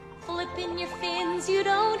flapping your fins, you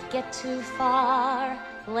don't get too far.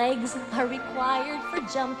 Legs are required for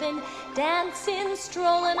jumping, dancing,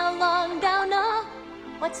 strolling along down a,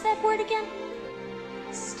 what's that word again?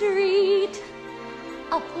 Street.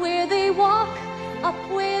 Up where they walk, up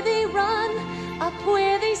where they run, up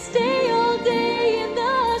where they stay all day in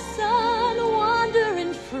the sun,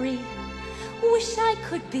 wandering free. Wish I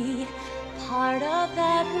could be part of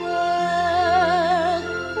that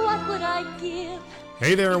world. What would I give?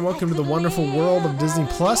 Hey there, and welcome to the wonderful world of Disney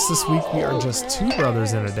Plus. This week we are just two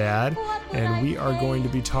brothers and a dad, and we are going to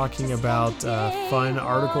be talking about a fun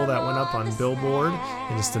article that went up on Billboard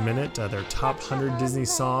in just a minute, their top 100 Disney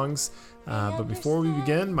songs. But before we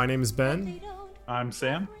begin, my name is Ben. I'm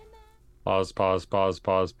Sam. Pause,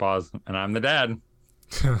 and I'm the dad.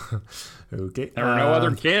 Okay. There are no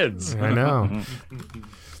other kids. I know.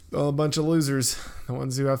 Well, a bunch of losers. The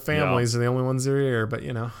ones who have families are the only ones who are here, but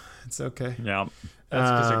you know, it's okay. Yeah. That's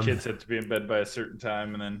because our kids have to be in bed by a certain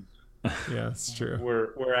time, and then yeah, that's true.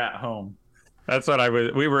 We're at home. That's what I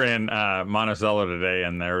was. We were in Monticello today,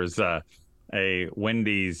 and there was a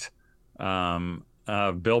Wendy's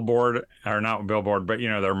billboard, or not billboard, but you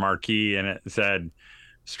know, their marquee, and it said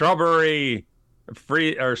strawberry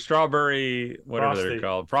free or strawberry whatever Frosty. they're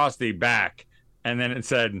called, Frosty back, and then it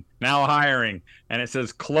said now hiring, and it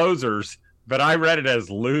says closers. But I read it as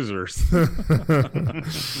losers. Now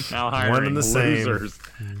hiring One and the losers.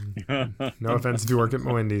 Same. No offense if you work at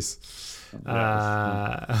Wendy's.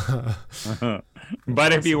 But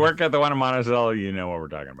if you work at the one in Monticello, you know what we're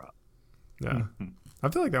talking about. Yeah. I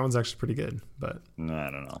feel like that one's actually pretty good, but I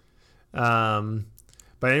don't know.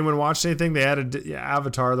 But anyone watched anything? They added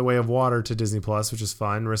Avatar: The Way of Water to Disney Plus, which is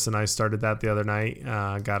fun. Rissa and I started that the other night.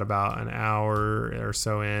 Got about an hour or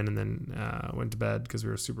so in, and then went to bed because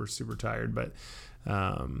we were super, super tired. But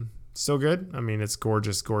still good. I mean, it's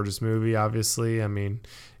gorgeous, gorgeous movie. Obviously, I mean,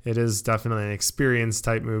 it is definitely an experience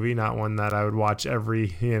type movie, not one that I would watch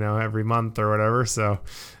every month or whatever. So.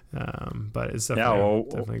 But it's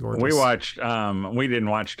definitely gorgeous. We watched. We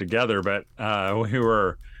didn't watch together, but we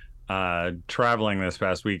were traveling this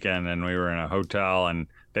past weekend, and we were in a hotel, and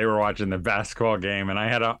they were watching the basketball game, and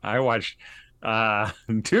I watched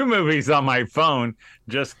two movies on my phone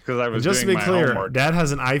just because I was just doing to be my clear. homework. Dad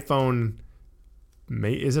has an iPhone.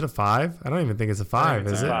 Is it a 5? I don't even think it's a 5.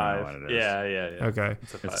 Is it? 5. Yeah. Okay,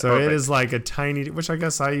 It's so perfect. it is like a tiny, which I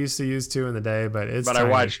guess I used to use too in the day, but it's. But tiny. I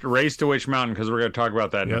watched Race to Witch Mountain because we're going to talk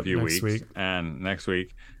about that in a few next weeks. week. And next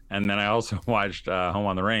week. And then I also watched Home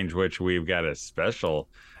on the Range, which we've got a special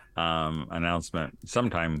announcement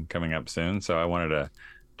sometime coming up soon. So I wanted to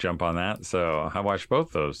jump on that. So I watched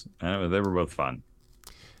both those, and they were both fun.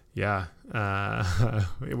 Yeah.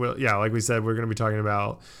 Like we said, we're going to be talking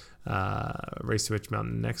about Race to Witch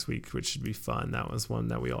Mountain next week, which should be fun. That was one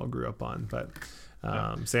that we all grew up on. But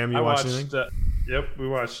Sam, you watched anything? Yep, we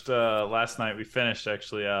watched last night. We finished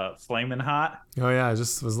actually Flamin' Hot. Oh yeah, I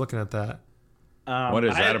just was looking at that. What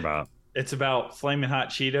is that about? It's about Flamin' Hot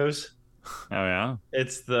Cheetos. Oh yeah,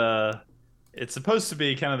 It's supposed to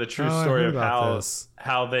be kind of the true I story heard of about this.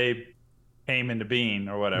 how they came into being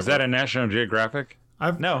or whatever. is that a National Geographic?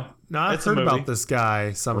 No, I've it's a heard about movie. this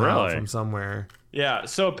guy somehow Really? from somewhere. Yeah,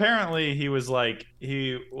 so apparently he was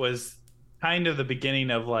kind of the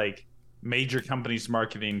beginning of like major companies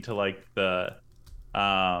marketing to like the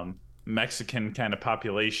Mexican kind of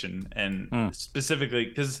population, and specifically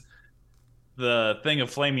because the thing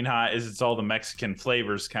of Flaming Hot is it's all the Mexican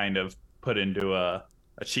flavors kind of put into a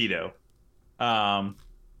Cheeto. And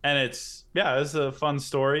it's a fun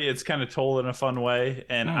story. It's kind of told in a fun way,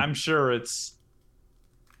 and I'm sure it's,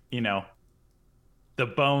 the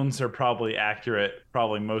bones are probably accurate.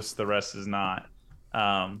 Probably most of the rest is not.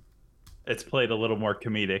 It's played a little more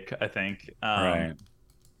comedic, I think. Right.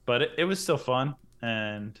 But it was still fun,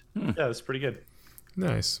 and it was pretty good.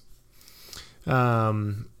 Nice. I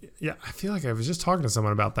feel like I was just talking to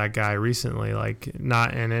someone about that guy recently, like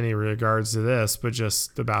not in any regards to this, but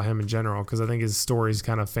just about him in general, because I think his story's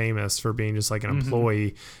kind of famous for being just like an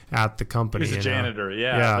employee at the company. He was a janitor.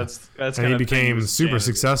 Yeah. That's and kind he of the thing. became was a super janitor.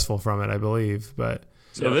 successful from it, I believe. But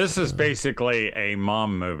So this is basically a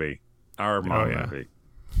mom movie. Our mom movie.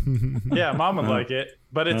 Yeah, mom would like it,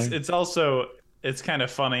 but it's also kind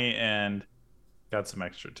of funny and got some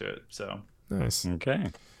extra to it. So nice.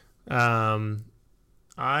 Okay.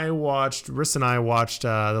 Riss and I watched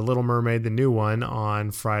The Little Mermaid, the new one,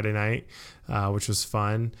 on Friday night, which was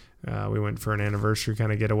fun. We went for an anniversary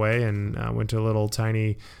kind of getaway and went to a little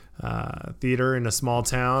tiny theater in a small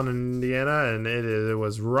town in Indiana, and it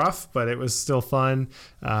was rough, but it was still fun.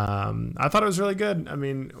 I thought it was really good. I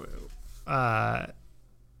mean,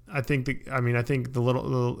 I think the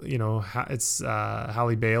little it's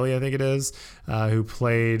Halle Bailey, I think it is, who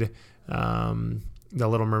played the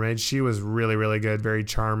Little Mermaid. She was really, really good, very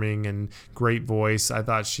charming and great voice. I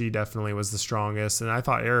thought she definitely was the strongest, and I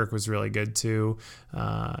thought Eric was really good too.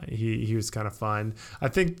 He was kind of fun. I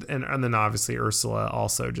think, and then obviously Ursula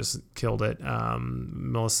also just killed it.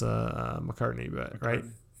 Melissa McCartney, but right,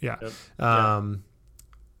 yeah. Yep.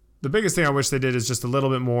 The biggest thing I wish they did is just a little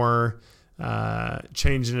bit more.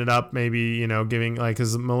 Changing it up, maybe, giving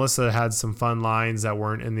because Melissa had some fun lines that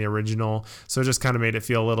weren't in the original, so it just kind of made it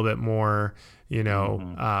feel a little bit more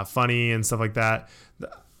funny and stuff like that.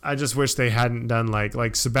 I just wish they hadn't done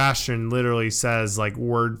like Sebastian literally says like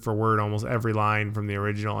word for word almost every line from the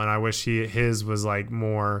original, and I wish his was like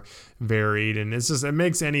more varied, and it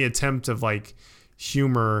makes any attempt of like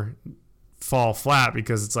humor fall flat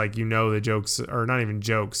because it's like the jokes are not even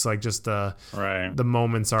jokes, like just the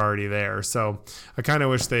moments are already there. So I kind of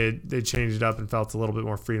wish they changed it up and felt a little bit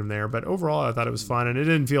more freedom there. But overall, I thought it was fun, and it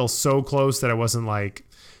didn't feel so close that it wasn't like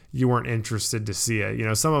you weren't interested to see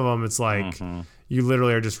it. Some of them it's like you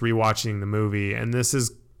literally are just rewatching the movie, and this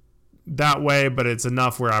is that way, but it's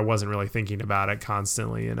enough where I wasn't really thinking about it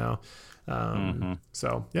constantly.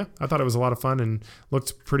 So yeah, I thought it was a lot of fun and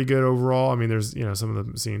looked pretty good overall. I mean, there's some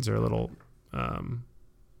of the scenes are a little.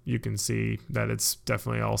 You can see that it's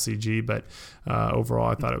definitely all CG, but overall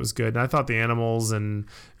I thought it was good. And I thought the animals and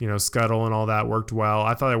Scuttle and all that worked well.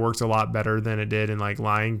 I thought it worked a lot better than it did in like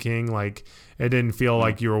Lion King. Like it didn't feel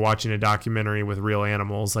like you were watching a documentary with real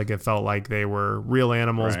animals. Like it felt like they were real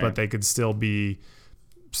animals, but they could still be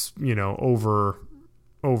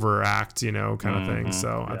overact kind of thing.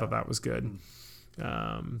 So I thought that was good.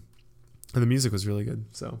 And the music was really good.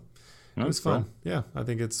 So it was fun. Cool. Yeah, I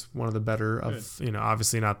think it's one of the better of,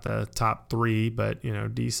 obviously not the top 3, but,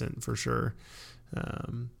 decent for sure.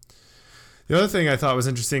 The other thing I thought was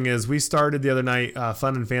interesting is we started the other night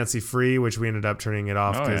Fun and Fancy Free, which we ended up turning it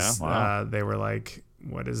off because they were like,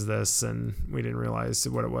 what is this? And we didn't realize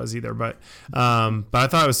what it was either. But I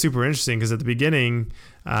thought it was super interesting because at the beginning,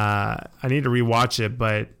 I need to rewatch it,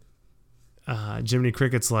 but Jiminy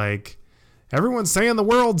Cricket's like, everyone's saying the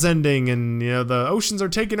world's ending and the oceans are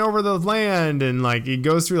taking over the land, and like he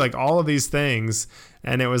goes through like all of these things,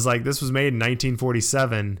 and it was like this was made in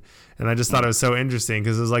 1947, and I just thought it was so interesting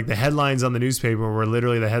because it was like the headlines on the newspaper were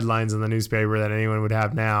literally the headlines on the newspaper that anyone would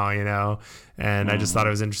have now, and I just thought it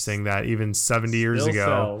was interesting that even 70 years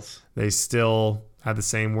ago they still had the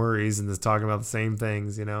same worries and just talking about the same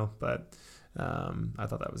things, but I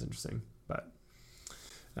thought that was interesting. But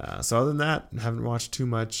so other than that, I haven't watched too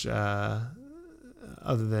much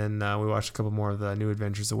other than we watched a couple more of the New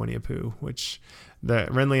Adventures of Winnie the Pooh, which the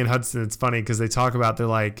Renly and Hudson, it's funny because they talk about, they're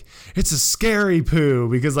like, it's a scary Pooh,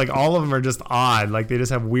 because like all of them are just odd. Like they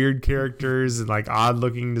just have weird characters and like odd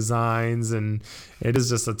looking designs, and it is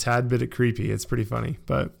just a tad bit creepy. It's pretty funny,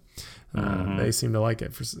 but they seem to like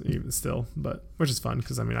it for even still, but which is fun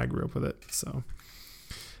because I grew up with it. So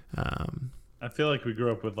I feel like we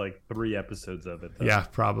grew up with like 3 episodes of it, though. Yeah,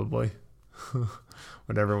 probably.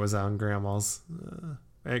 Whatever was on Grandma's.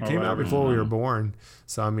 It came out before we were born,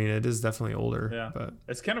 so it is definitely older. Yeah, but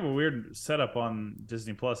it's kind of a weird setup on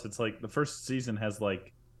Disney Plus. It's like the first season has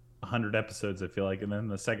like 100 episodes, I feel like, and then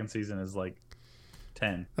the second season is like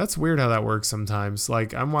 10. That's weird how that works sometimes.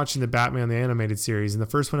 Like I'm watching the Batman the Animated Series, and the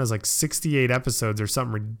first one has like 68 episodes or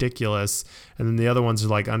something ridiculous, and then the other ones are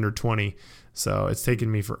like under 20. So it's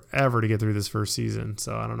taken me forever to get through this first season.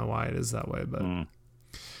 So I don't know why it is that way, but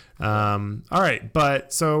all right.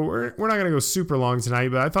 But so we're not going to go super long tonight,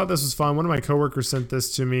 but I thought this was fun. One of my coworkers sent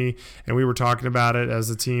this to me, and we were talking about it as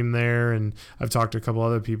a team there. And I've talked to a couple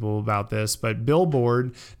other people about this, but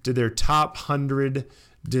Billboard did their top 100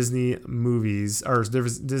 Disney movies or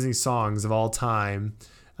Disney songs of all time.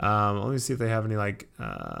 Let me see if they have any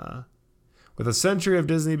with a century of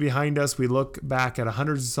Disney behind us, we look back at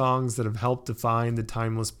 100 songs that have helped define the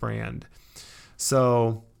timeless brand.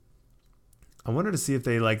 So I wanted to see if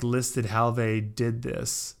they listed how they did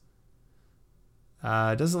this.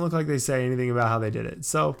 It doesn't look like they say anything about how they did it.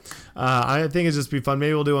 So I think it'd just be fun.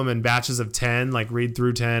 Maybe we'll do them in batches of 10, read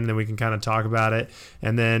through 10, and then we can kind of talk about it.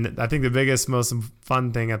 And then I think the biggest, most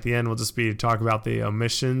fun thing at the end will just be to talk about the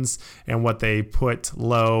omissions and what they put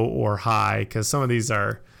low or high, because some of these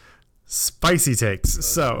are spicy takes.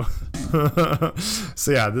 So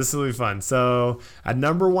yeah, this will be fun. So at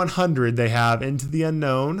number 100, they have Into the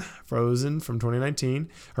Unknown, Frozen from 2019,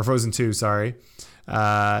 or Frozen 2, sorry.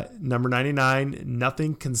 Number 99,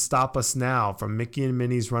 Nothing Can Stop Us Now from Mickey and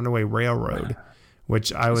Minnie's Runaway Railroad,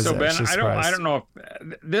 which I was actually surprised. I don't know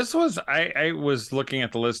if this was, I was looking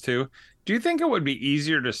at the list too. Do you think it would be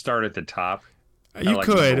easier to start at the top? You like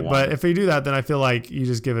could, number one. but if you do that, then I feel like you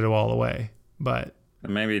just give it all away. But It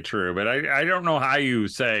may be true, but I don't know how you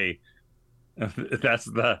say that's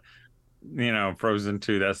the, Frozen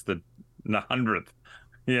 2, that's the 100th,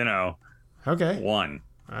 okay. one.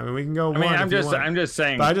 I mean, we can go I mean, one. I'm if you want. just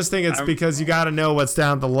saying. But I just think it's because you got to know what's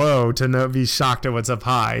down at the low to be shocked at what's up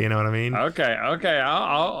high. You know what I mean?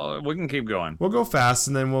 Okay. We can keep going. We'll go fast,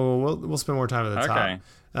 and then we'll spend more time at the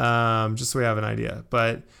top. Just so we have an idea.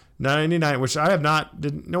 But 99, which I have not.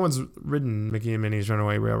 No one's ridden Mickey and Minnie's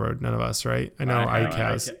Runaway Railroad. None of us, right? I know Ike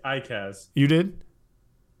has. Ike has. You did?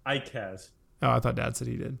 Ike has. Oh, I thought Dad said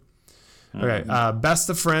he did. Okay. Best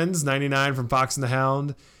of Friends, 99 from Fox and the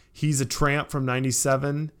Hound. He's a Tramp from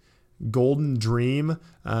 97. Golden Dream.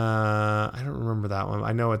 I don't remember that one.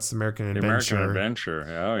 I know it's American Adventure. American Adventure.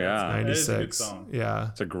 Oh, yeah. 96. It is a good song. Yeah.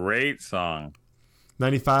 It's a great song.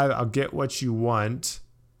 95, I'll Get What You Want.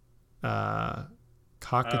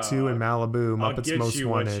 Cockatoo and Malibu, Muppets Most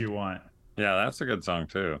Wanted. What you want. Yeah, that's a good song,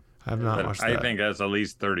 too. I have not But watched that. I think that's at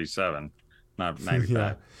least 37, not 95.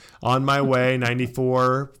 Yeah. On My Way,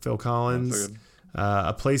 94, Phil Collins. That's a good-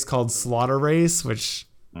 A Place Called Slaughter Race, which,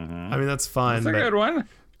 I mean, that's fun. That's a good one.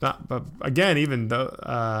 But again, even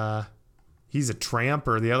though He's a Tramp,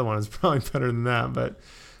 or the other one is probably better than that. But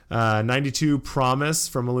 92, Promise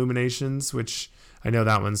from Illuminations, which I know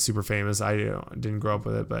that one's super famous. I didn't grow up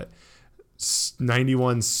with it, but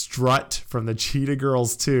 91, Strut from the Cheetah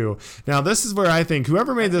Girls 2. Now, this is where I think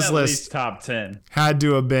whoever made this list top 10 had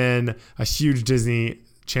to have been a huge Disney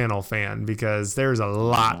Channel fan, because there's a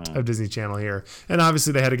lot of Disney Channel here. And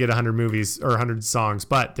obviously they had to get 100 movies or 100 songs,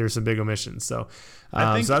 but there's some big omissions. So,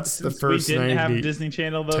 I think so that's the first. We didn't 90, have Disney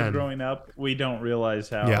Channel though 10. growing up. We don't realize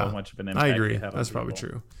how much of an impact I agree. it had on That's probably people.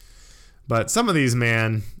 true. But some of these,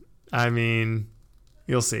 man, I mean,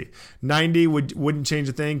 you'll see. 90 wouldn't change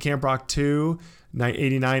a thing. Camp Rock 2.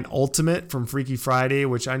 89, Ultimate from Freaky Friday,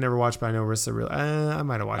 which I never watched, but I know Rissa really. I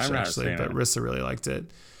might have watched it actually, but Rissa really liked it.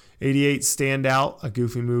 88, Stand Out, a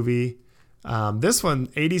Goofy movie. This one,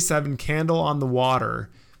 87, Candle on the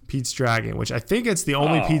Water, Pete's Dragon, which I think it's the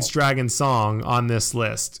only Pete's Dragon song on this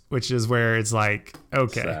list, which is where it's like,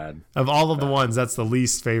 okay, sad. Of all of the ones, that's the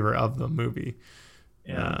least favorite of the movie.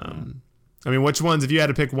 Yeah. I mean, which ones, if you had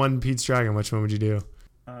to pick one Pete's Dragon, which one would you do?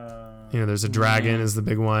 There's a dragon is the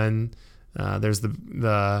big one. There's the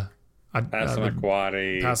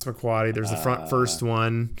Passamaquoddy. Passamaquoddy. There's the first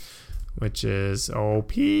one, which is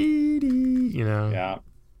Petey. Yeah.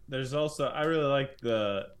 There's also, I really like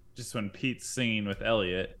just when Pete's singing with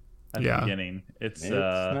Elliot at the beginning. It's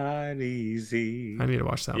not easy. I need to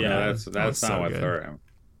watch that one. Yeah, that's not so with good. her.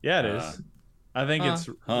 Yeah, it is. I think it's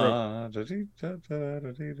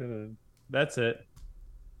that's it.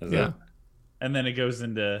 Is Yeah. it? And then it goes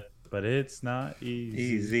into but it's not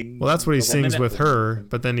easy. Well, that's what he sings then with her,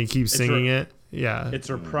 but then he keeps singing it. Yeah. It's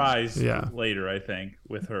reprised later, I think,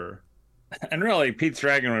 with her. And really, Pete's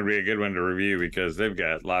Dragon would be a good one to review because they've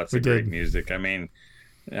got lots of great music. I mean,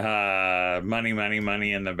 Money, Money,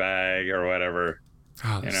 Money in the Bag or whatever.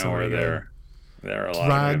 Oh, Where there are a lot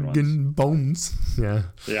Dragon of good ones. Bones. Yeah.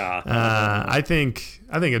 Yeah. I think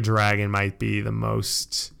a dragon might be the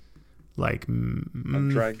most like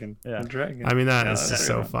dragon. Yeah. A dragon. I mean, that's just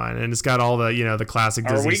so fun, and it's got all the the classic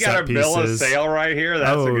Disney we got set a bill of pieces. sale right here.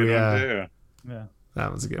 That's a good one too. Yeah.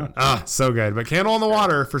 That one's a good one. So good. But Candle on the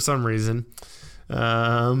Water for some reason.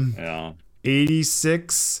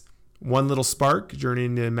 86, One Little Spark, Journey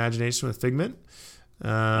into Imagination with Figment.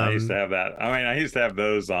 I used to have that. I mean, I used to have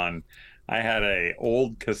those on. I had a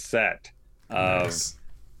old cassette of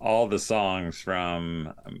all the songs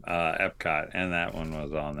from Epcot, and that one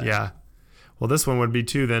was on there. Yeah. Well, this one would be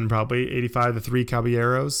too then, probably. 85, The Three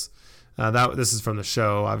Caballeros. This is from the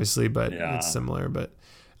show, obviously, but it's similar. But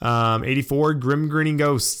 84, Grim Grinning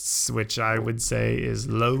Ghosts, which I would say is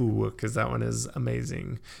low because that one is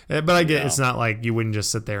amazing. But I get it's not like you wouldn't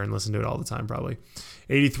just sit there and listen to it all the time, probably.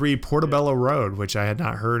 83, Portobello Road, which I had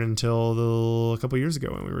not heard until a couple years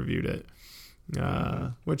ago when we reviewed it,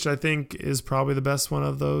 which I think is probably the best one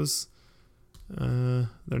of those. None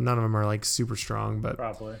of them are like super strong, but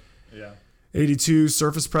probably, yeah. 82,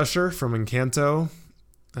 Surface Pressure from Encanto.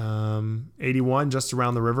 81, Just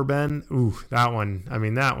Around the River Bend. Ooh, that one. I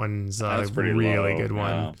mean, that one's a really good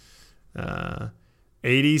one.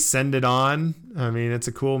 80, Send It On. I mean, it's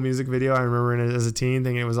a cool music video. I remember it as a teen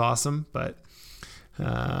thinking it was awesome. But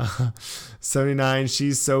 79,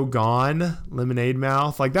 She's So Gone. Lemonade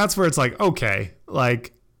Mouth. Like, that's where it's like, okay,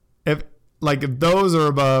 like if those are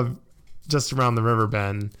above Just Around the River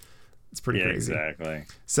Bend, it's pretty crazy. Exactly.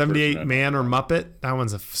 78, Man or Muppet. That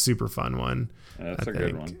one's a super fun one. That's a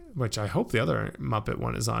good one. Which I hope the other Muppet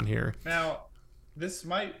one is on here. Now, this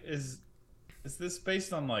is Is this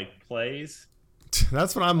based on like plays?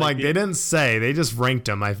 That's what I'm like. They didn't say. They just ranked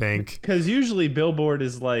them, I think. Because usually Billboard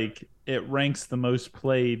is like it ranks the most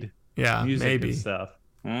played music maybe. and stuff.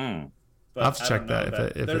 Hmm. But I'll have to check that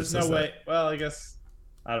if there's it says no way. that. Well, I guess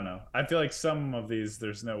I don't know. I feel like some of these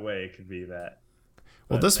there's no way it could be that.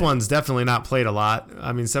 Well, this one's definitely not played a lot.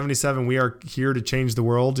 I mean, 77. We are here to change the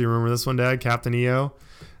world. Do you remember this one, Dad? Captain EO.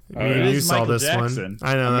 Oh, yeah. You saw Michael this Jackson. one.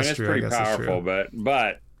 I know it's that's true. pretty I guess powerful, that's true.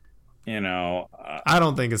 but you know, I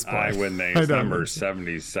don't think it's played. I wouldn't think it's number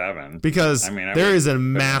 77 because I there is a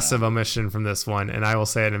massive omission from this one, and I will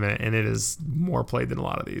say it in a minute, and it is more played than a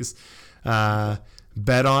lot of these.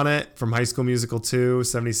 Bet on It from High School Musical 2,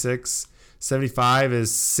 76. 75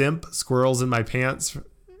 is Simp, Squirrels in My Pants.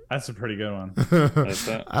 That's a pretty good one. That's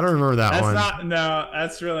it. I don't remember that one.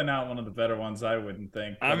 That's really not one of the better ones, I wouldn't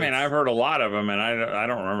think. I mean, I've heard a lot of them, and I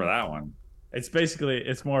don't remember that one.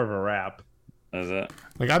 It's more of a rap. Is it?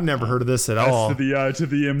 Like, I've never heard of this at all. S to the I to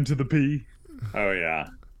the M to the P. Oh yeah.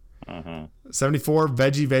 Uh-huh. 74,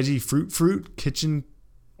 Veggie Fruit Kitchen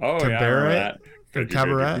Oh Cabaret? yeah, I remember that. Or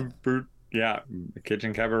Cabaret? Fruit, yeah,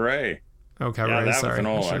 Kitchen Cabaret. Oh, Cabaret. Yeah, that sorry. was an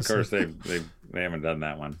old. I Of should've course, said- they haven't done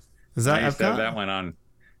that one. Is that I used to have Epcot? that one on.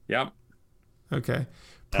 Yep. Okay.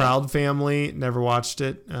 Proud Family. Never watched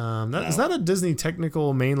it. Is that a Disney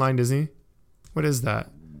technical mainline Disney? What is that?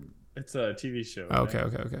 It's a TV show.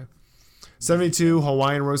 Okay. 72,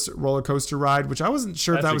 Hawaiian Roller Coaster Ride, which I wasn't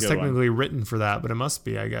sure if That's that a was good one. technically written for that, but it must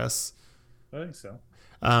be, I guess. I think so.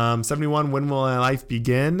 71, When Will My Life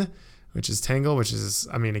Begin, which is Tangle, which is,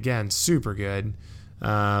 I mean, again, super good.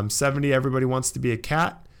 70, Everybody Wants to Be a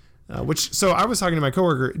Cat, so I was talking to my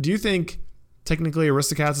coworker. Do you think technically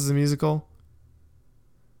Aristocats is a musical?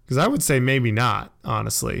 Because I would say maybe not,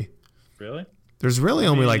 honestly. Really? There's really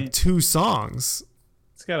only like 2 songs.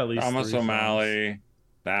 It's got at least Thomas 3 songs. O'Malley.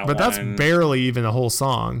 That But one. that's barely even a whole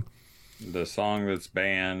song. The song that's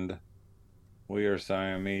banned. We Are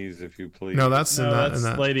Siamese, if you please. No, that's in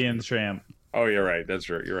that. Lady and the Tramp. Oh, you're right. That's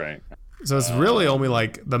right. You're right. So it's really only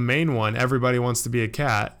like the main one. Everybody Wants to Be a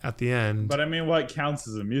Cat at the end. But I mean, what counts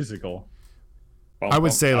as a musical? I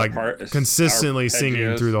would say like consistently singing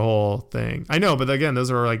arpeggios. through the whole thing. I know, but again,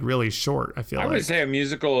 those are like really short. I feel I like. would say a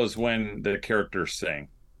musical is when the characters sing.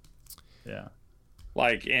 Yeah.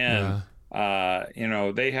 Like in,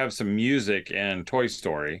 they have some music in Toy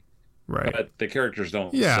Story, right? but the characters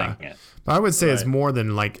don't sing it. But I would say it's Right. more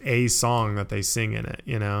than like a song that they sing in it,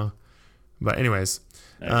 But anyways,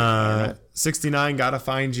 69, Gotta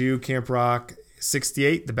Find You, Camp Rock.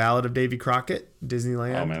 68, The Ballad of Davy Crockett,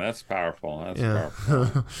 Disneyland. Oh man, that's powerful. That's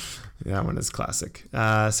powerful. That one is classic.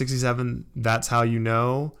 67, That's How You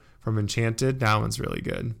Know from Enchanted. That one's really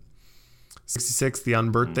good. 66, The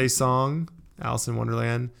Unbirthday Song, Alice in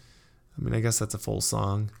Wonderland. I mean, I guess that's a full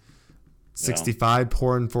song. 65,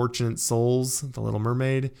 Poor Unfortunate Souls, The Little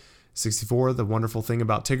Mermaid. 64, The Wonderful Thing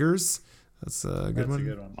About Tiggers. That's a good one. That's a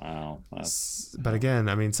good one. Wow. But again,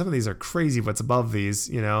 I mean, some of these are crazy what's above these,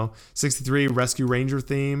 63, Rescue Ranger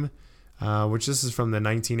Theme, which this is from the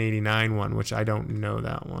 1989 one, which I don't know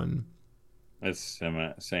that one. It's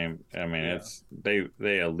same. I mean, it's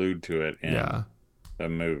they allude to it in the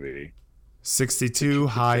movie. 62,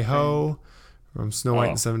 Hi Ho from Snow White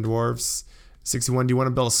and the Seven Dwarfs. 61, Do You Want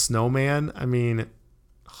to Build a Snowman? I mean,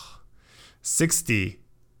 60,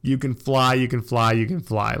 You Can Fly, You Can Fly, You Can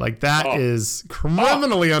Fly. Like, that is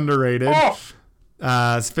criminally underrated.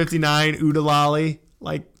 It's 59, Oodalali.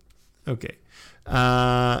 Like, okay.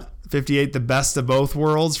 58, The Best of Both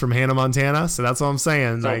Worlds from Hannah Montana. So that's what I'm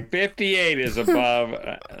saying. So like 58 is above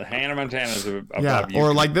Hannah Montana is above. You or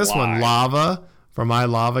Can like this Fly. one, Lava from I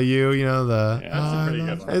Lava You. That's a pretty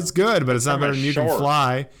good one. It's good, but it's not better than You Can short.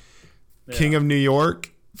 Fly. Yeah. King of New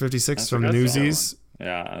York, 56 from That's a good Newsies.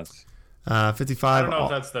 Yeah, that's 55. I don't know if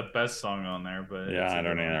that's the best song on there, but yeah. I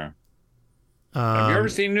don't either. Um, Have you ever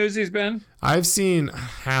seen Newsies, Ben? I've seen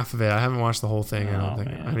half of it. I haven't watched the whole thing. I don't think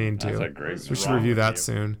man. I need to. That's a great We should wrong review with that you?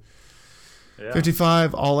 soon. Yeah.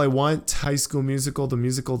 55, All I Want, High School Musical,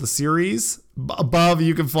 the series. Above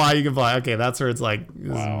You Can Fly, You Can Fly. Okay, that's where it's like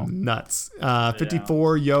Wow. nuts.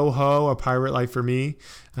 54, Yo Ho, A Pirate Life for Me.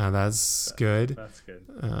 That's good. That's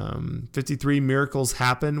good. 53, Miracles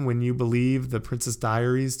Happen When You Believe, The Princess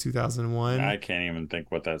Diaries, 2001. I can't even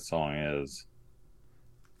think what that song is.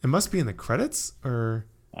 It must be in the credits, or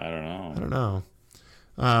I don't know. I don't know.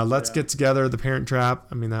 Let's Get Together, The Parent Trap.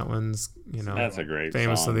 I mean, that one's, That's a great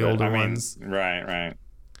famous song, of the but, older I mean, ones. Right.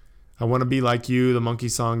 I Want to Be Like You, The Monkey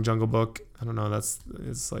Song, Jungle Book. I don't know.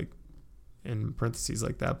 It's like in parentheses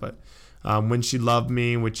like that. But When She Loved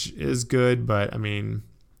Me, which is good, but I mean,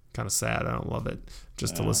 kind of sad. I don't love it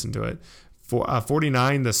just to listen to it.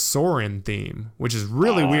 49, the Soren theme, which is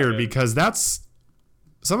really weird because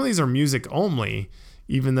some of these are music only,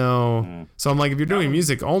 even though. So I'm like, if you're doing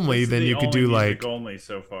music only, then you could do like only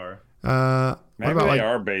so far. Maybe what about they like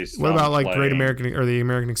are based. what on about like playing. Great American or the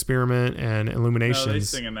American Experiment and Illuminations? No, they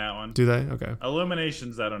sing in that one. Do they? Okay.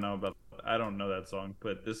 Illuminations, I don't know about. I don't know that song,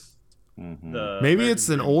 but this. The Maybe American it's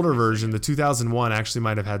an Dream older they version. sing The 2001 actually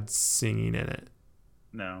might have had singing in it. it.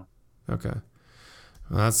 No. Okay.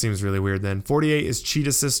 Well, that seems really weird then. 48 is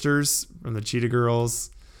Cheetah Sisters from the Cheetah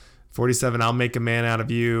Girls. 47, I'll Make a Man Out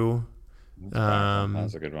of You.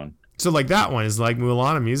 That's a good one. So like that one is like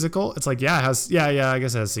Mulan, a musical. It's like, I guess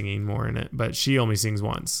it has singing more in it, but she only sings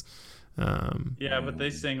once. But they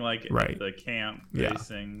sing like Right. at the camp. They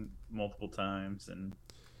sing multiple times and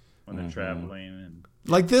when they're traveling and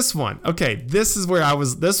like this one. Okay, this is where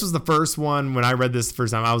this was the first one when I read this the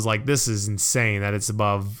first time. I was like, this is insane that it's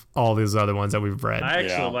above all these other ones that we've read. I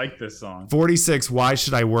actually like this song. 46, Why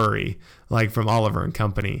Should I Worry? Like from Oliver and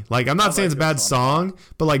Company. Like I'm not saying it's a bad song,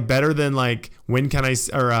 but like better than like When Can I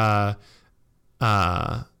or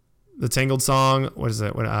the Tangled song. What is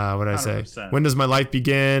it? What did I say? 100%. When Does My Life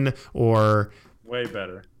Begin? Or Way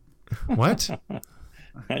better. what?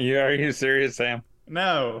 Are you serious, Sam?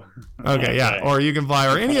 No. Okay, yeah. Or You Can Fly,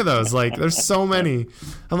 or any of those. Like, there's so many.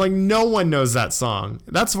 I'm like, no one knows that song.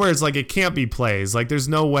 That's where it's like, it can't be plays. Like, there's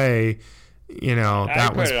no way,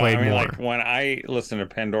 that was played more. Like, when I listen to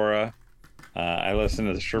Pandora, I listen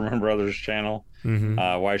to the Sherman Brothers channel.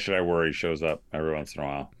 Why Should I Worry shows up every once in a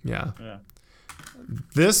while. Yeah.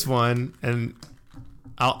 This one, and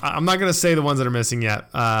I'm not going to say the ones that are missing yet.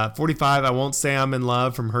 45, I Won't Say I'm in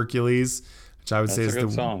Love from Hercules, which I would say is the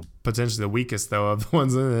song. Potentially the weakest, though, of the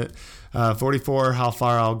ones in it. 44, How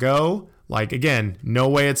Far I'll Go. Like, again, no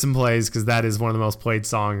way it's in plays because that is one of the most played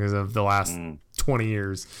songs of the last 20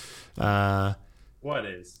 years. What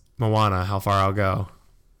is? Moana, How Far I'll Go.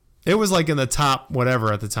 It was like in the top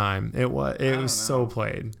whatever at the time. It was so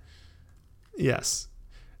played. Yes.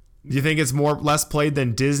 Do you think it's less played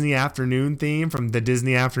than Disney Afternoon theme from the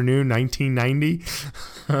Disney Afternoon 1990?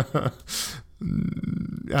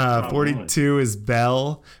 42 is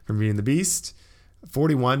Belle from Beauty and the Beast.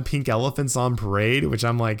 41, Pink Elephants on Parade, which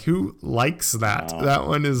I'm like, who likes that? That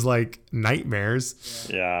one is like nightmares.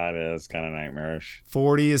 Yeah, it is kind of nightmarish.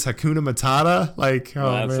 40 is Hakuna Matata. Like,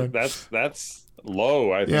 man. That's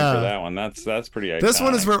low, I think, for that one. That's pretty iconic. This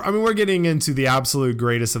one is where, we're getting into the absolute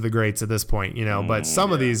greatest of the greats at this point, but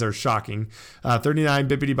some of these are shocking. 39,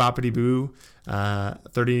 Bippity Boppity Boo.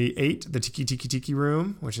 38, The Tiki Tiki Tiki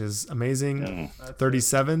Room, which is amazing.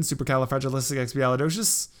 37,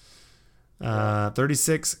 Supercalifragilisticexpialidocious.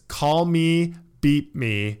 36, Call Me, Beat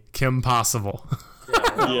Me, Kim Possible.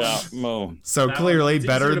 Mo. So that clearly it's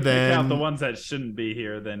better to than pick out the ones that shouldn't be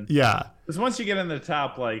here. Then because once you get in the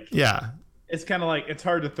top, like it's kind of like it's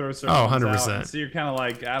hard to throw certain 100%. out, so you're kind of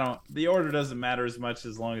like the order doesn't matter as much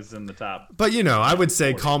as long as it's in the top. But I would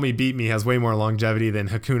say Call Me Beat Me has way more longevity than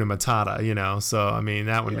Hakuna Matata, so I mean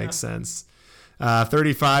that would make sense.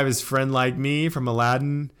 35 is Friend Like Me from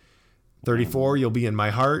Aladdin. 34, You'll Be in My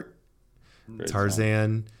Heart.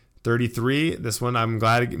 Tarzan. 33, this one I'm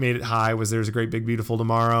glad it made it high, was There's a Great Big Beautiful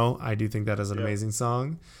Tomorrow. I do think that is an amazing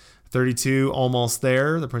song. 32, Almost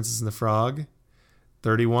There, The Princess and the Frog.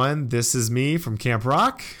 31, This Is Me from Camp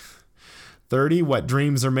Rock. 30, What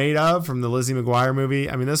Dreams Are Made Of from the Lizzie McGuire movie.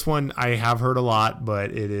 I mean, this one I have heard a lot,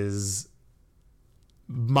 but it is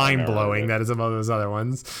mind-blowing that it's among those other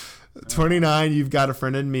ones. 29, You've Got a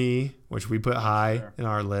Friend in Me, which we put high in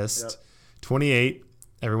our list. 28,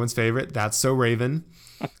 everyone's favorite, That's So Raven.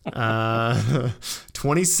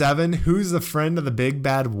 27, Who's the Friend of the Big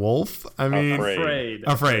Bad Wolf? I mean,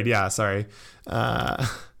 Afraid. Yeah, sorry. I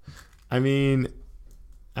mean,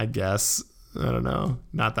 I guess I don't know.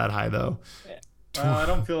 Not that high though. I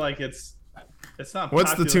don't feel like it's not.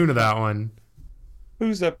 What's the tune of that one?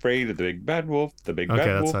 Who's afraid of the big bad wolf? The big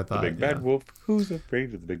bad wolf. The big bad wolf. Who's afraid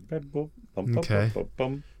of the big bad wolf? Bum, okay. Bum,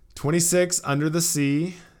 bum, bum. 26, Under the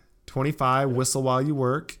Sea. 25, Whistle While You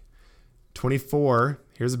Work. 24,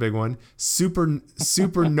 here's a big one.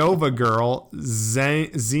 Supernova Girl,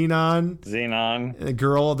 Xenon,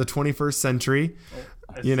 Girl of the 21st Century.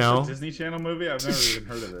 Is this a Disney Channel movie? I've never even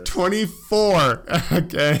heard of this. 24,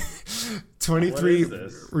 okay. 23,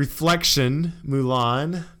 Reflection,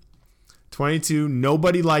 Mulan. 22,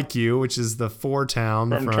 Nobody Like You, which is the Four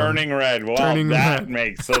Town from Turning Red. Well, that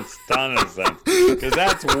makes a ton of sense because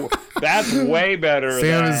that's way better.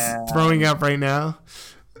 Sam is throwing up right now.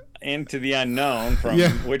 Into the Unknown, from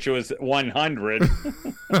which was 100.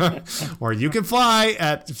 Or You Can Fly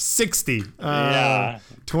at 60.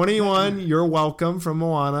 21, You're Welcome from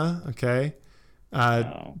Moana. Okay.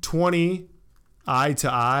 20, Eye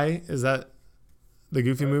to Eye. Is that the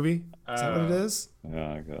Goofy movie? Is that what it is?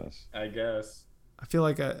 Yeah, I guess. I feel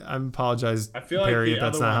like I apologize, I feel like Perry, the if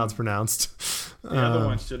that's other not how one- it's pronounced. The other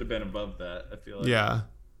one should have been above that. I feel like. Yeah.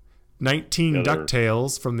 19 The other-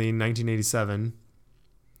 DuckTales from the 1987.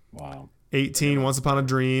 Wow. 18 Once Upon a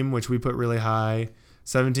Dream, which we put really high.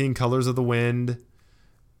 17 Colors of the Wind.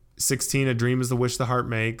 16 A Dream is the Wish the Heart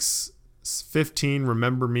Makes. 15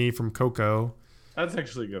 Remember Me from Coco. That's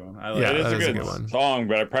actually a good one. I like Yeah, It it. is that a is a good good one. song,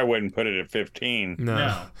 but I probably wouldn't put it at 15. No.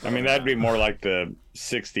 No. I mean, that'd be more like the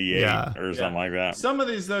 68 Yeah. or something like that. Some of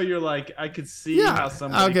these though, you're like, I could see Yeah, how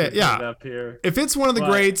somebody okay, could yeah. put it up here. If it's one of the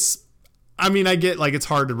But- greats, I mean, I get like it's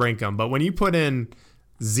hard to rank them, but when you put in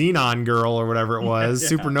Xenon Girl or whatever it was,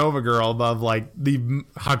 Yeah. Supernova Girl above like the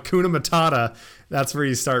Hakuna Matata, that's where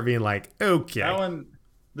you start being like, okay. That one,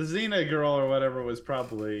 the Xena girl or whatever, was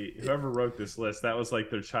probably whoever wrote this list. That was like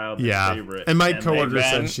their childhood Yeah. favorite. And my they- coworker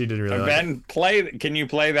Ben, said she didn't really like Ben, can you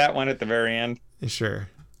play that one at the very end? it. Sure.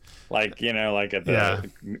 Like, like at the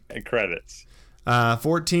credits.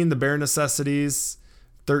 14, The Bare Necessities.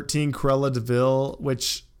 13, Cruella de Vil,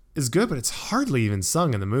 which is good, but it's hardly even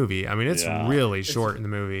sung in the movie. I mean, it's Yeah. really short in the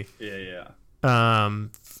movie. Yeah.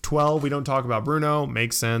 12, We Don't Talk About Bruno.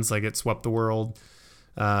 Makes sense. Like, it swept the world.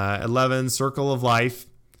 11, Circle of Life.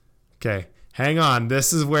 Okay, hang on.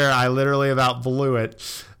 This is where I literally about blew it.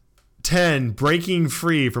 10, Breaking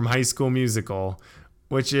Free from High School Musical,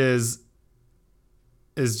 which is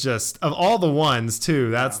just, of all the ones, too,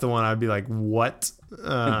 that's the one I'd be like, what?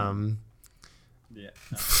 Yeah.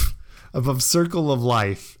 Above Circle of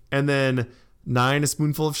Life. And then 9, A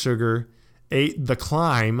Spoonful of Sugar. 8, The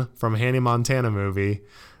Climb from Hannah Montana movie.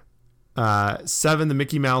 7, The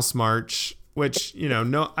Mickey Mouse March, which,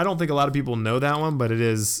 no, I don't think a lot of people know that one, but it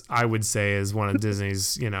is, I would say, is one of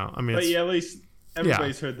Disney's, I mean, But it's, yeah, at least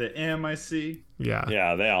everybody's heard the MIC. yeah.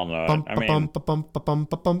 Yeah, they all know Bum, it. I mean, bum, bum, bum, bum,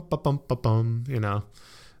 bum, bum, bum,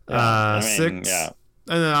 I mean, 6. yeah.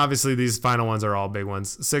 And then obviously these final ones are all big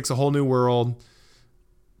ones. 6, A Whole New World.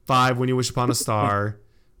 5, When You Wish Upon a Star.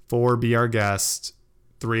 4, Be Our Guest.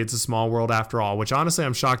 3, It's a Small World After All, which honestly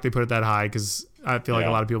I'm shocked they put it that high because I feel like a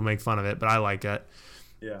lot of people make fun of it, but I like it.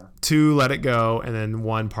 Yeah. 2, Let It Go, and then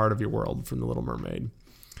 1, Part of Your World from The Little Mermaid,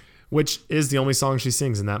 which is the only song she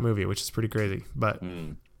sings in that movie, which is pretty crazy. But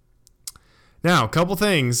now, a couple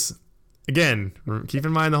things. Again, keep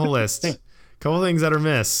in mind the whole list. Couple things that are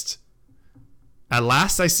missed. At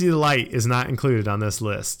Last I See the Light is not included on this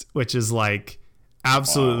list, which is like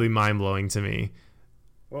absolutely mind-blowing to me.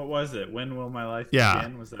 What was it? When Will My Life Yeah.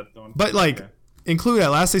 Begin? Was that the one? But like, Okay. include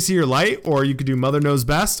At Last I See Your Light, or you could do Mother Knows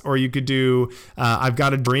Best, or you could do I've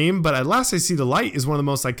Got a Dream. But At Last I See the Light is one of the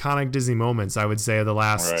most iconic Disney moments, I would say, of the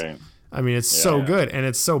last. Right. I mean, it's so Yeah. good, and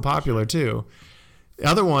it's so popular too. The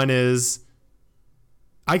other one is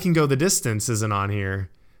I Can Go the Distance isn't on here,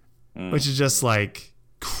 which is just like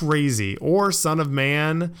crazy. Or Son of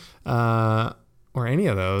Man, or any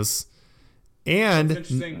of those. And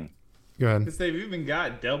It's interesting go ahead. because they've even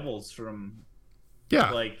got doubles from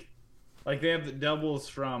Yeah. like they have the doubles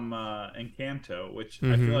from Encanto, which I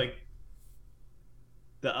Mm-hmm. feel like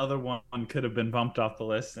the other one could have been bumped off the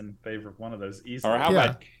list in favor of one of those easily. Or how Yeah.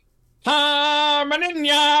 about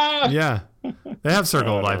Harmonia? Yeah. They have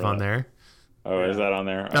Circle of Oh, Life on there. Oh, is that on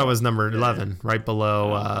there? That was number 11, right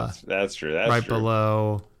below That's true. That's right true.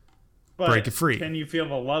 below. But Break It Free. Can You Feel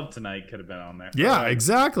the Love Tonight could have been on there. Yeah, Like,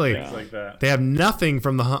 exactly. Things like that. They have nothing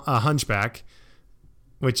from the Hunchback,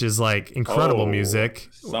 which is like incredible Oh, music.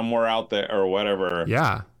 Somewhere out there or whatever.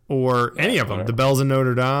 Yeah. Or any of them. whatever. The Bells in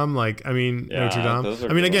Notre Dame. Like, I mean, Yeah, Notre Dame. those are I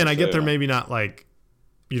mean, good again, I ones, get too. they're maybe not like,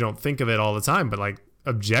 you don't think of it all the time, but like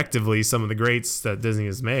objectively, some of the greats that Disney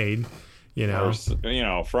has made, Or,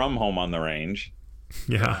 from Home on the Range.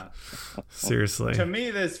 Yeah. Seriously. To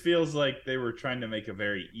me, this feels like they were trying to make a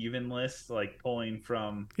very even list, like pulling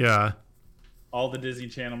from Yeah. all the Disney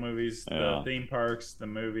Channel movies, Yeah. the theme parks, the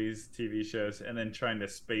movies, TV shows, and then trying to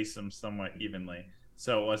space them somewhat evenly.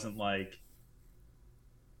 So it wasn't like,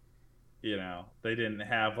 they didn't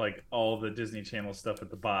have like all the Disney Channel stuff at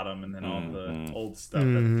the bottom and then all the old stuff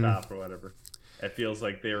at the top or whatever. It feels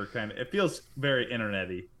like they were it feels very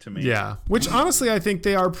internet-y to me. Yeah, which honestly I think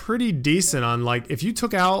they are pretty decent on, like, if you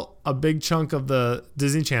took out a big chunk of the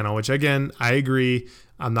Disney Channel, which again, I agree,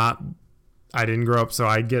 I didn't grow up, so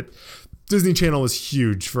I get Disney Channel was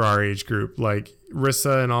huge for our age group. Like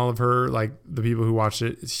Rissa and all of her, like the people who watched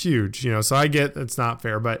it, it's huge, so I get it's not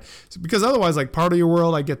fair, but because otherwise, like Part of Your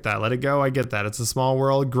World, I get that. Let It Go, I get that. It's a Small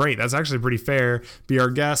World, great. That's actually pretty fair. Be Our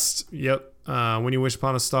Guest, yep. When You Wish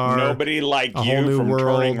Upon a Star. Nobody Like A Whole You New from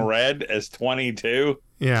World. Turning Red as 22.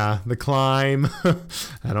 Yeah, The Climb.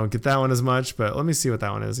 I don't get that one as much, but let me see what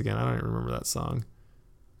that one is again. I don't even remember that song.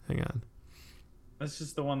 Hang on. That's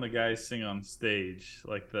just the one the guys sing on stage,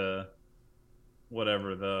 like the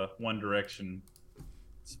One Direction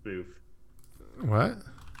spoof. What?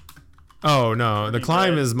 Oh, no. The Turning Climb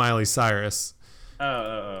Red. is Miley Cyrus.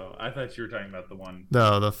 Oh, I thought you were talking about the one.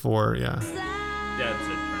 No, the 4, yeah. Yeah, it's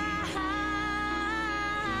Turning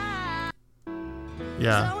Red.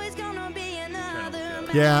 Yeah. Trying to look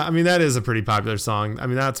up. Yeah, I mean, that is a pretty popular song. I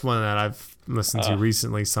mean, that's one that I've listened to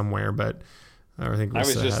recently somewhere, but I think I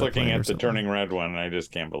was Rissa just had it looking playing or at the something. Turning Red one, and I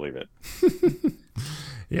just can't believe it.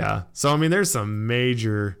 Yeah. So, I mean, there's some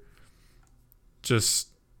major, just,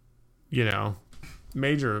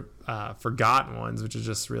 major forgotten ones, which is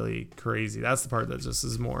just really crazy. That's the part that just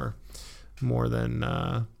is more than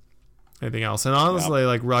anything else. And honestly,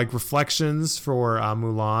 like Reflections for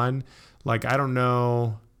Mulan, like, I don't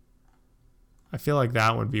know. I feel like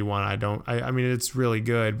that would be one I mean, it's really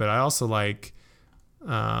good, but I also like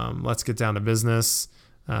Let's Get Down to Business,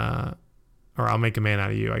 or I'll Make a Man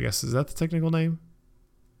Out of You, I guess. Is that the technical name?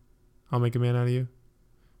 I'll Make a Man Out of You?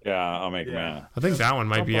 Yeah, I'll make a man. I think that one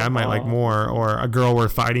might be, I might like more, or A Girl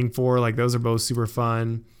Worth Fighting For. Like, those are both super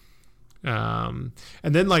fun. And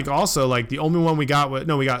then, like, also, like, the only one we got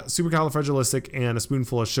we got Supercalifragilistic and A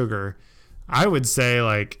Spoonful of Sugar. I would say,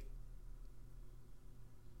 like,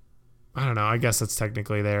 I don't know, I guess that's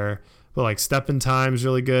technically there. But, like, Step in Time is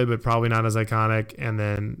really good, but probably not as iconic. And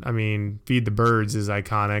then, I mean, Feed the Birds is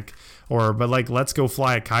iconic. But, like, Let's Go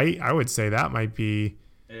Fly a Kite, I would say that might be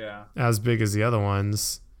as big as the other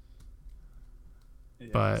ones.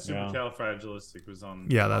 But Supercalifragilistic was on.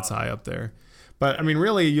 Yeah, that's high up there. But I mean,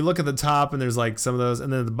 really, you look at the top and there's like some of those,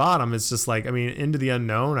 and then at the bottom, it's just like, I mean, Into the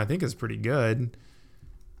Unknown, I think is pretty good.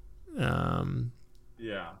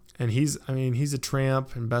 Yeah. And he's a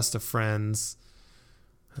Tramp and Best of Friends.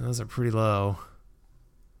 And those are pretty low.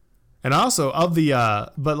 And also of the,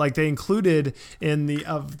 but like they included in the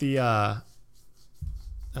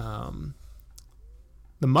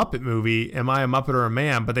Muppet movie, Am I a Muppet or a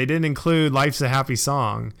Man? But they didn't include Life's a Happy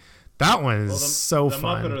Song. That one is so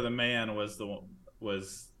fun. The Muppet or the Man was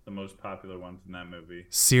the most popular one from that movie.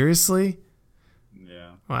 Seriously?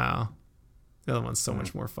 Yeah. Wow. The other one's so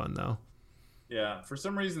much more fun, though. Yeah. For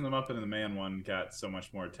some reason, the Muppet and the Man one got so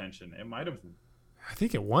much more attention. It might have. I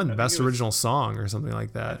think it won Best Original Song or something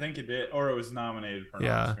like that. I think it did, or it was nominated for an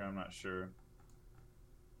Oscar. I'm not sure.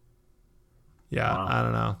 Yeah, wow. I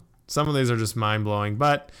don't know. Some of these are just mind-blowing.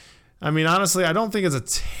 But, I mean, honestly, I don't think it's a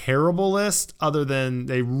terrible list other than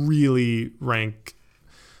they really rank,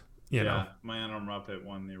 you know. Man or Muppet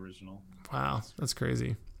won the original. Wow, that's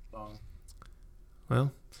crazy. Song.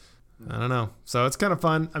 Well, I don't know. So it's kind of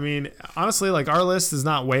fun. I mean, honestly, like our list is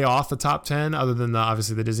not way off the top 10 other than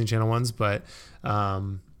obviously the Disney Channel ones. But, I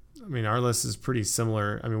mean, our list is pretty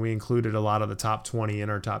similar. I mean, we included a lot of the top 20 in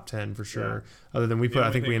our top 10 for sure. Yeah. Other than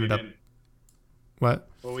I think we ended up. What?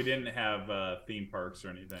 Well, we didn't have theme parks or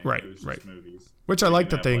anything. Right, it was just movies. Which I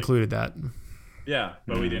like that they included that. Yeah,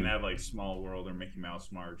 but we didn't have like Small World or Mickey Mouse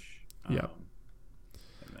March. In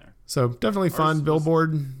there. So definitely fun.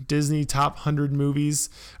 Billboard Disney top 100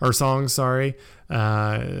 movies or songs. Sorry,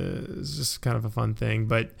 it's just kind of a fun thing.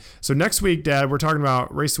 But so next week, Dad, we're talking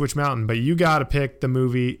about Race to Witch Mountain. But you got to pick the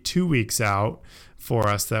movie 2 weeks out for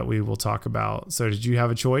us that we will talk about. So did you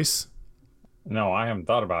have a choice? No, I haven't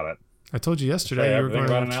thought about it. I told you yesterday you were going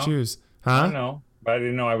to have to choose. Huh? I know, but I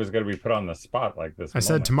didn't know I was going to be put on the spot like this. I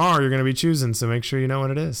said tomorrow you're going to be choosing, so make sure you know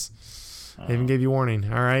what it is. I even gave you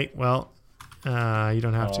warning. All right. Well, you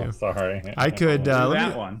don't have to. Sorry. I could.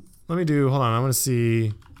 Let me do. Hold on. I want to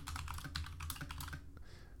see.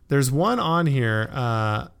 There's one on here.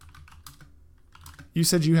 You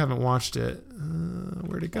said you haven't watched it.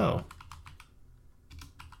 Where'd it go?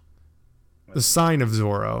 The Sign of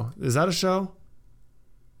Zorro. Is that a show?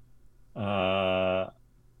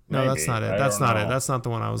 No, that's not it. That's not it. That's not the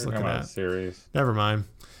one I was looking at. Series. Never mind.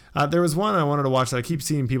 There was one I wanted to watch that I keep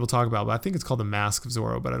seeing people talk about, but I think it's called The Mask of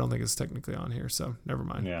Zorro, but I don't think it's technically on here, so never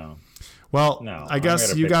mind. Yeah. Well, I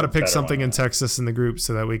guess you got to pick something and text us in the group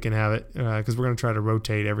so that we can have it, because we're going to try to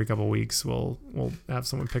rotate every couple of weeks. We'll have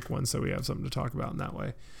someone pick one so we have something to talk about in that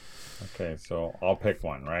way. Okay, so I'll pick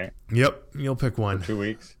one, right? Yep, you'll pick one. For 2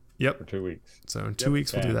 weeks? Yep. For 2 weeks. So in 2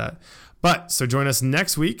 weeks we'll do that. But so join us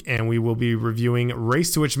next week and we will be reviewing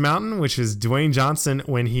Race to Witch Mountain, which is Dwayne Johnson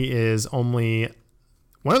when he is only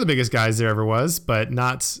one of the biggest guys there ever was, but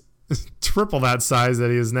not triple that size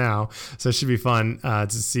that he is now. So it should be fun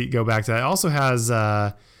to go back to that. It also has who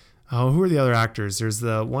are the other actors? There's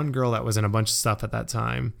the one girl that was in a bunch of stuff at that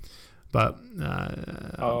time. But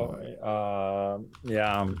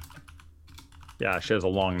yeah, she has a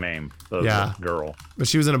long name. The girl. But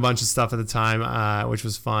she was in a bunch of stuff at the time, which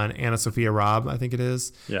was fun. Anna Sophia Robb, I think it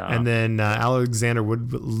is. Yeah. And then Alexander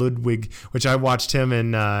Ludwig, which I watched him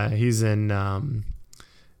in. He's in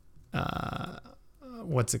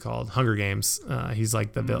what's it called? Hunger Games. He's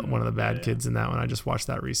like one of the bad kids in that one. I just watched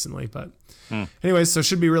that recently. But anyways, so it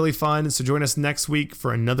should be really fun. So join us next week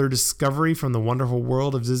for another discovery from the wonderful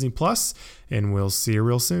world of Disney Plus, and we'll see you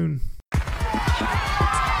real soon.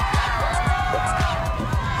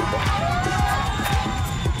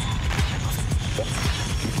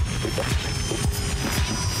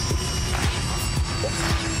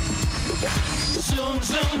 Zoom,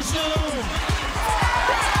 zoom, zoom.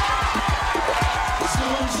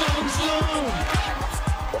 Zoom, zoom, zoom.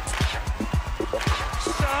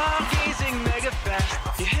 Stargazing mega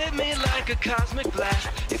fast. You hit me like a cosmic blast.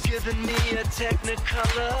 You're giving me a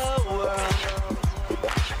technicolor world.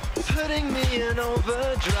 Putting me in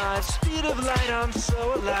overdrive. Speed of light, I'm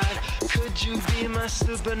so alive. Could you be my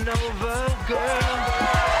supernova girl?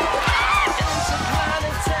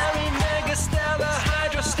 Interplanetary, megastellar,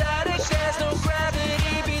 hydrostatic. There's no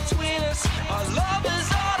gravity between us. Our love is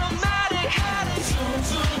automatic. Zoom,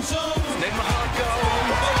 zoom, zoom. Make my heart go.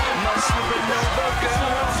 My supernova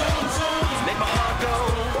girl. Make my heart go.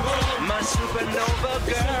 My supernova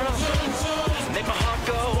girl. Make my heart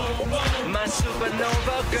go. My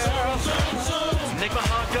supernova girl. Make my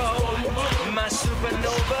heart go. My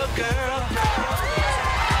supernova girl.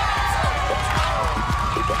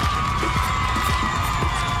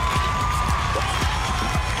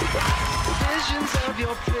 Visions of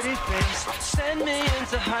your pretty face send me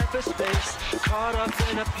into hyperspace, caught up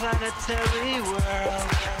in a planetary world.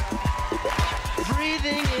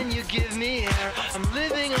 Breathing in, you give me air. I'm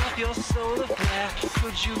living off your solar flare.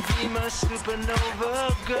 Could you be my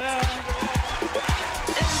supernova girl?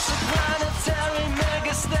 Interplanetary,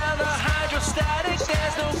 megastellar, hydrostatic.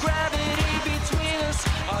 There's no gravity between us.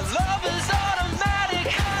 Our love is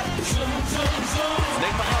automatic. Zoom, zoom, zoom.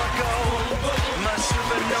 Make my heart go. My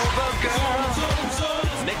supernova girl.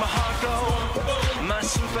 Make my heart go. My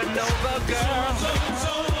supernova girl.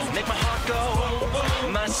 Make my heart go.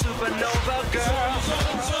 My supernova girl.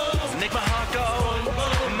 Make my heart go.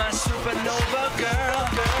 My supernova girl.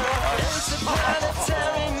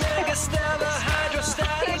 Interplanetary, megastellar,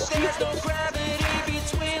 hydrostatic. There's no gravity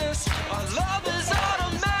between us. Our love is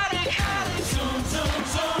automatic. Zoom, zoom,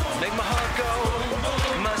 zoom. Make my heart go.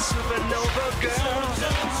 My supernova girl.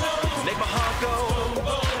 Make my heart go.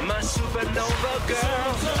 My supernova girl.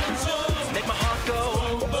 Make my heart go.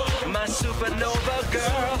 My supernova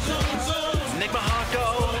girl. Make my heart go.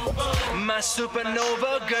 My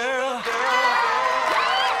supernova girl.